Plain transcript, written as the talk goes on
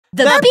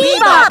The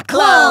Beebop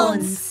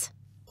clones!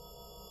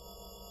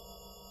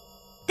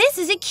 This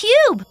is a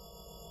cube.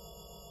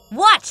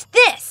 Watch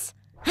this.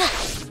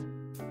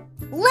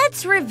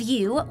 Let's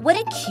review what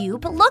a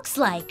cube looks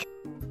like.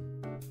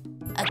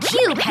 A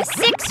cube has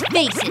 6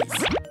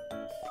 faces.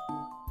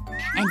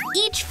 And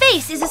each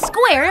face is a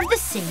square of the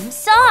same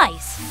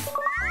size.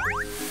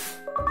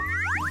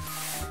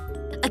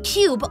 A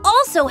cube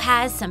also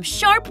has some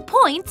sharp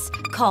points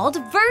called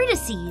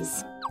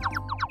vertices.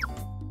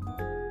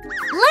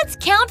 Let's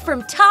count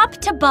from top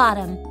to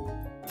bottom.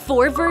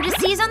 4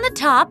 vertices on the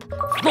top,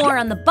 4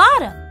 on the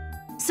bottom.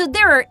 So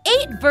there are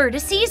 8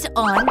 vertices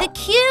on the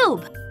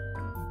cube.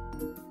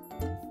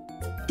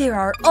 There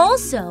are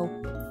also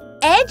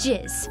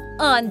edges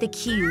on the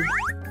cube.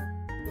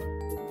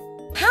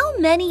 How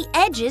many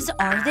edges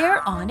are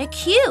there on a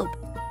cube?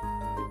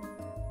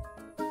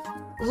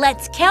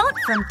 Let's count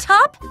from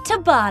top to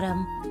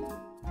bottom.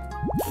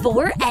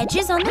 4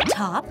 edges on the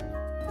top,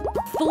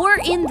 4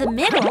 in the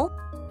middle,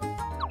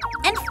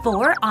 and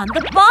 4 on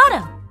the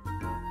bottom.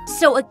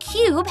 So a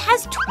cube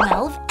has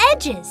 12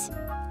 edges.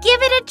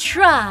 Give it a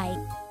try.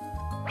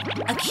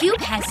 A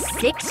cube has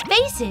 6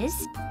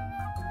 faces,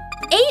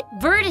 8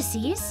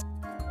 vertices,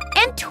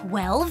 and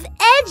 12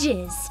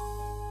 edges.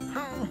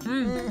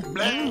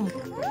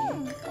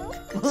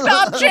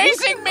 Stop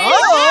chasing me!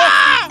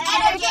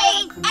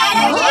 Energy!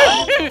 Energy!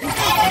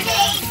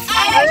 Energy!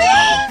 Energy!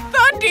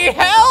 Thundy,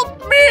 help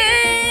me!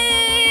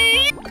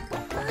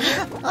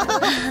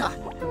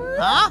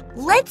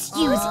 Let's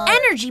use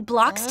energy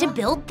blocks to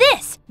build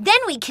this. Then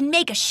we can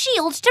make a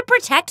shield to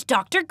protect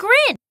Dr.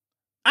 Grin.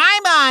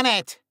 I'm on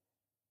it!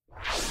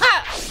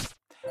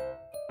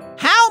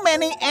 How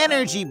many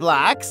energy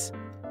blocks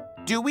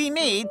do we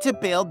need to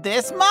build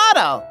this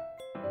model?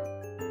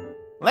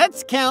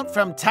 Let's count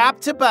from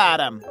top to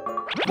bottom.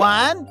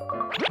 1,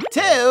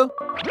 2,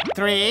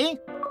 3,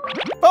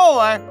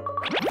 4,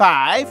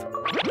 5,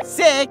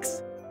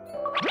 6,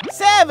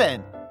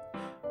 7.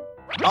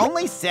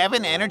 Only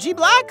 7 energy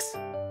blocks?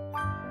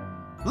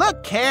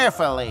 Look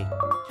carefully.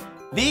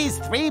 These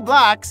 3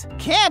 blocks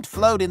can't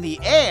float in the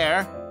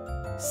air,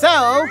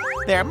 so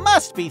there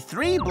must be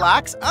 3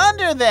 blocks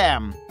under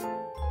them.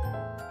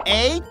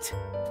 8,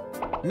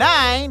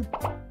 9,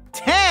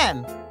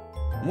 10.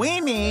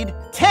 We need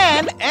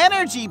 10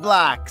 energy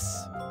blocks.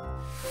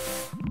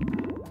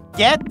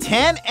 Get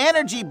 10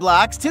 energy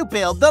blocks to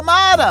build the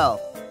model.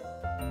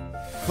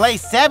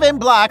 Place 7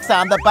 blocks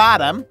on the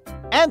bottom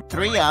and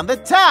 3 on the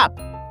top.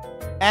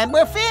 And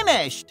we're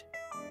finished.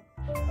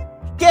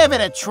 Give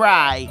it a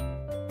try.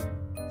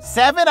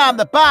 7 on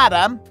the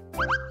bottom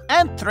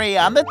and 3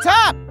 on the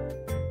top.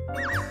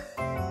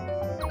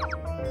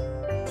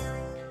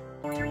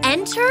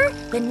 Enter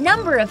the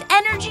number of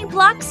energy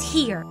blocks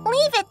here.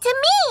 Leave it to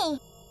me.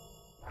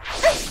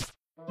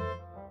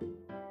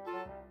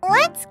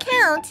 Let's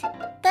count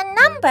the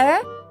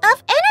number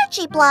of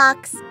energy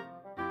blocks.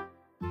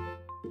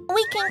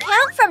 We can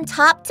count from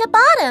top to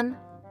bottom,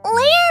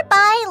 layer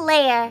by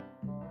layer.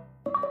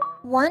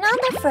 1 on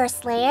the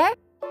first layer,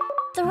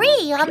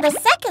 3 on the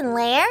second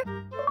layer,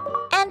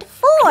 and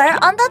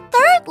 4 on the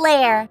third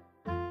layer.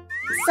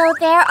 So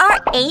there are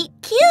 8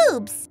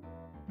 cubes.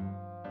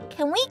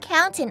 Can we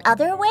count in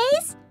other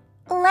ways?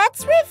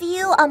 Let's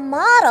review a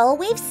model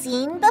we've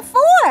seen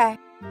before.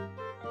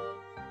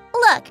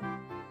 Look,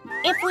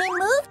 if we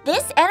move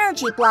this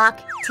energy block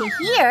to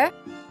here,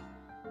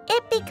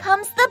 it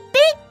becomes the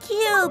big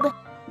cube.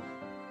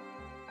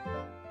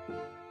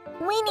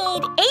 We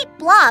need 8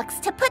 blocks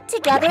to put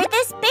together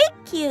this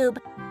big cube.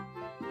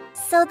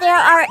 So there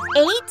are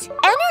 8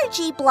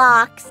 energy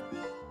blocks.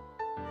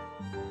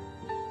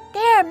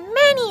 There are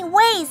many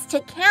ways to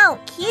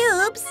count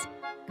cubes.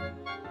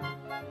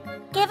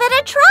 Give it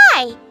a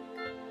try.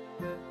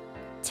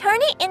 Turn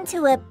it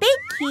into a big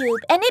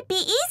cube and it'd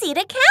be easy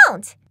to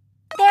count.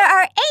 There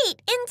are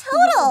 8 in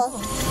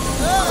total.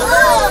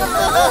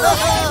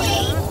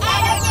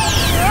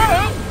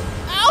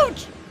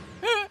 Ouch!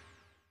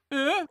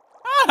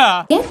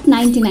 Get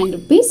 99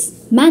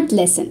 rupees math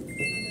lesson.